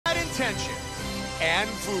intentions and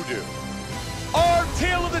voodoo. Our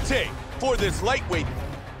tale of the tape for this lightweight.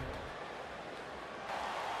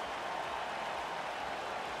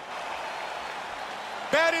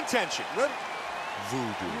 Bad intention. Ready?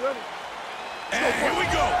 Voodoo. Ready? And here we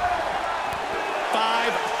go.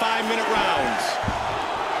 5 5-minute rounds.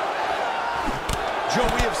 Joe,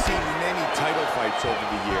 we have seen many title fights over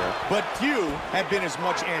the year, but few have been as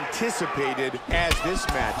much anticipated as this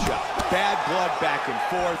matchup. Bad blood back and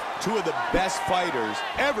forth. Two of the best fighters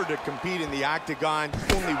ever to compete in the octagon.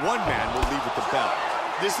 Only one man will leave with the belt.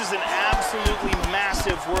 This is an absolutely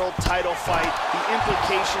massive world title fight. The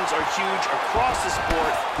implications are huge across the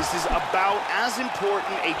sport. This is about as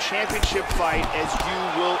important a championship fight as you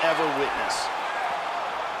will ever witness.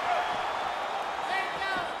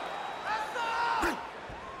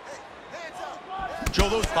 Joe,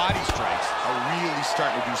 those body strikes are really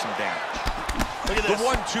starting to do some damage. Look at this. The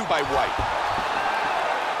 1-2 by White.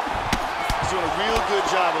 He's doing a real good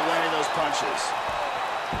job of landing those punches.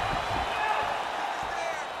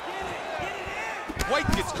 White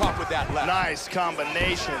gets caught with that left. Nice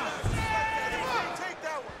combination.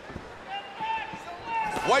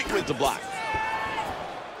 White with the block.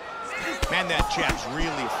 Man, that jab's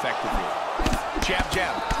really effective here. Jab,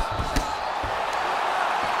 jab.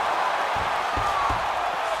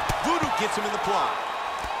 Voodoo gets him in the plot.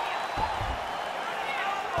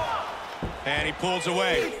 And he pulls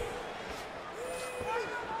away.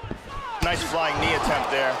 Nice flying knee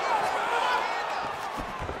attempt there.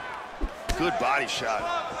 Good body shot.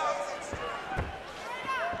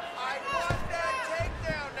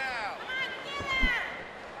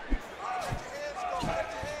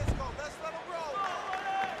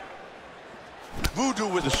 Voodoo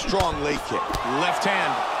with a strong leg kick. Left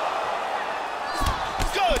hand.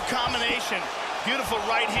 Good combination. Beautiful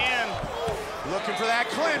right hand. Looking for that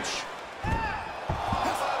clinch.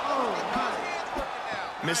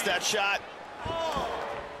 Missed that shot.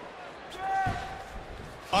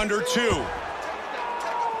 Under 2.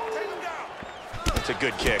 It's a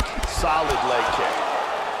good kick. Solid leg kick.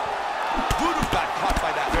 Voodoo got caught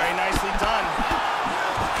by that. Very nicely done.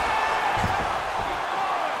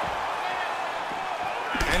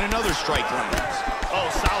 And another strike lands. Oh,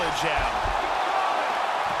 solid jab.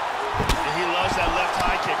 And he loves that left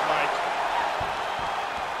high kick, Mike.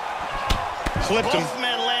 Clipped him. Both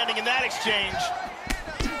men landing in that exchange.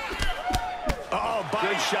 Oh,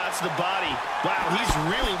 body shots to the body. Wow, he's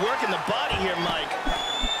really working the body here, Mike.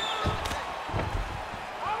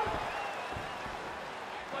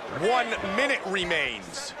 1 minute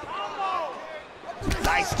remains.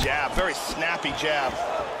 Nice jab, very snappy jab.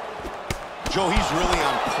 Joe, he's really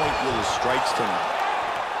on point with his strikes tonight.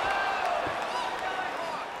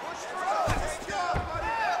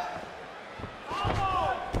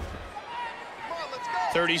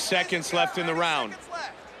 "30 seconds left in the round.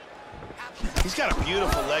 He's got a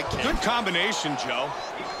beautiful leg kick. Good combination, Joe.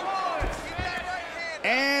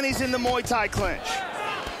 And he's in the Muay Thai clinch.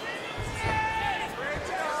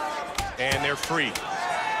 And they're free.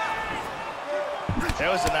 That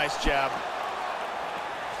was a nice jab.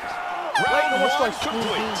 Round 1 Good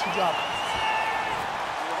complete. job.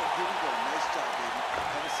 Here we go. Nice job, baby.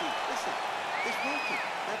 Have a seat. Listen, it's working.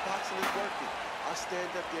 That boxing is working. Our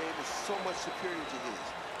stand-up game is so much superior to his.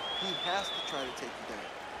 He has to try to take you down.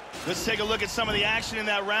 Let's take a look at some of the action in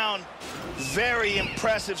that round. Very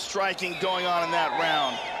impressive striking going on in that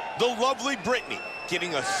round. The lovely Brittany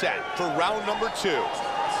getting a set for round number 2.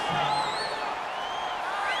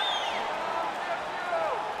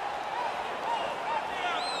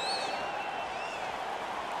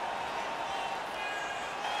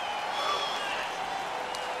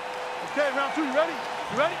 Okay, round 2, you ready?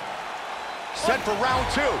 You ready? Set for round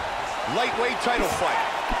 2. Lightweight title fight.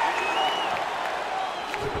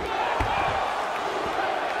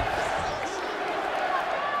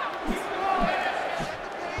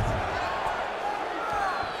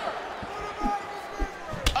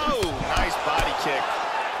 Oh, nice body kick.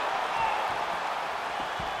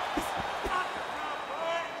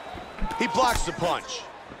 He blocks the punch.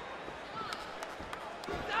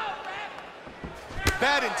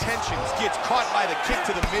 Bad intentions, gets caught by the kick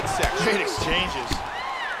to the midsection. Great exchanges.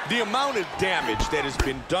 The amount of damage that has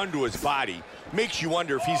been done to his body makes you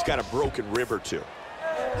wonder if he's got a broken rib or two.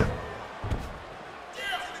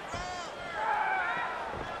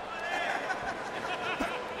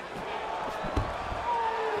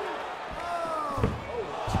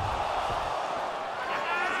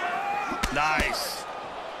 Nice.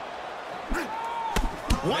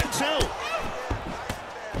 1-2.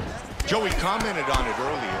 Joey commented on it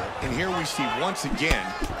earlier, and here we see once again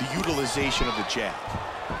the utilization of the jab.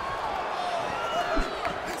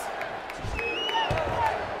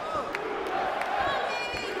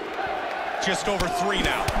 just over 3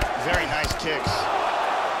 now. Very nice kicks.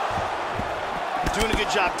 Doing a good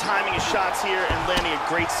job timing his shots here and landing a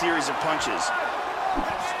great series of punches.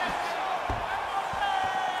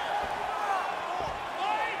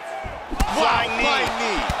 Flying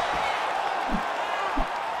knee.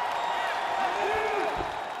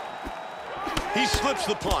 He slips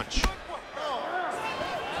the punch.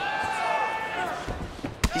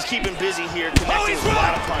 He's keeping busy here, connecting with a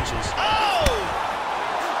lot of punches. Oh!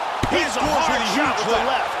 He's a hard shot with the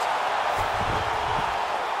left.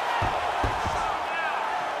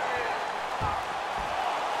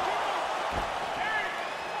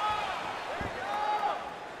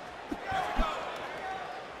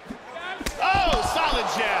 Oh, solid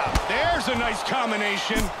jab. There's a nice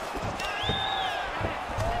combination.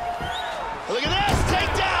 Look at this,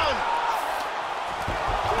 takedown.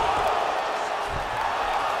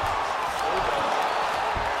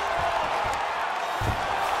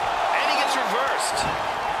 And he gets reversed.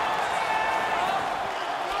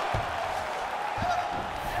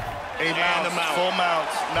 And the mount. Full mount,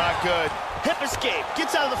 not good. Hip escape,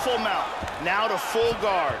 gets out of the full mount. Now to full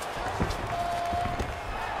guard.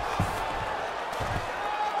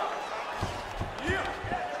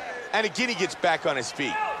 And again, he gets back on his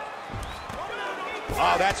feet.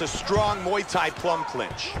 Oh, that's a strong Muay Thai plum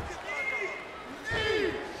clinch.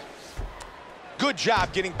 Good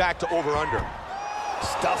job getting back to over-under.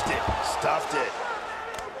 Stuffed it, stuffed it.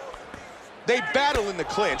 They battle in the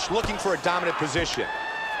clinch, looking for a dominant position.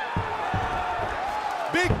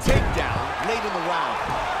 Big takedown late in the round.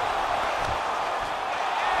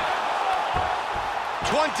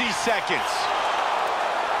 20 seconds.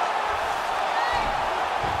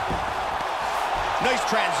 Nice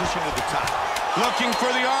transition to the top. Looking for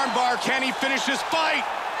the armbar. Can he finish this fight?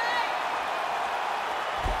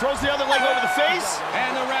 Throws the other leg over the face.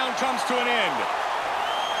 And the round comes to an end.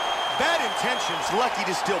 Bad Intentions lucky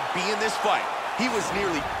to still be in this fight. He was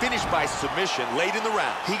nearly finished by submission late in the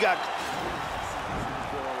round. He got...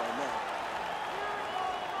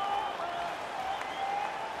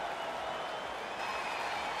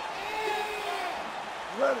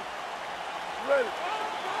 Ready. Ready.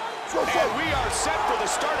 And we are set for the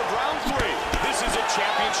start of round 3. This is a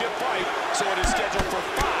championship fight, so it is scheduled for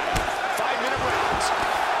 5 5-minute rounds.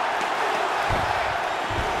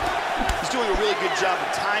 He's doing a really good job of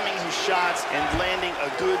timing his shots and landing a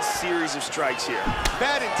good series of strikes here.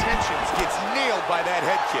 Bad Intentions gets nailed by that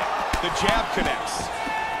head kick. The jab connects.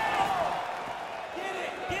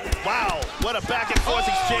 Wow, what a back and forth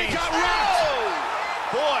exchange. He got rocked. Oh,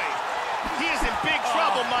 boy, he is in big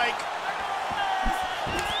trouble, Mike.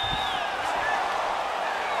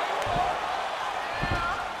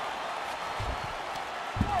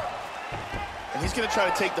 And he's going to try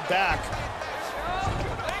to take the back.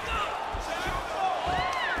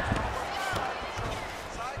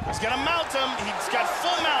 He's going to mount him. He's got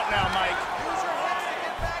full mount now, Mike.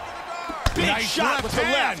 Big Nice shot with the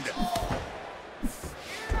left.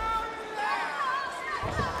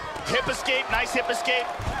 Hip escape, nice hip escape.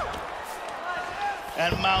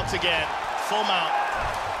 And mounts again, full mount.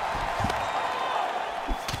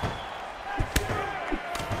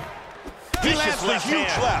 He lands the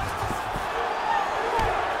huge left.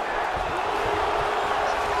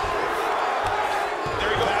 There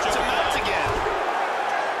he goes, back to mount again.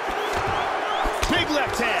 Big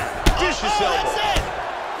left hand. Vicious elbow. That's it.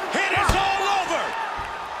 It is all over.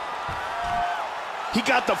 He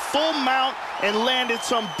got the full mount and landed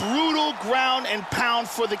some brutal ground and pound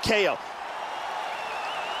for the KO.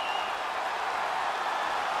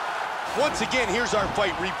 Once again, here's our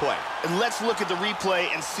fight replay. And let's look at the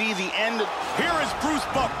replay and see the end. Here is Bruce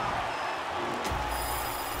Buffer.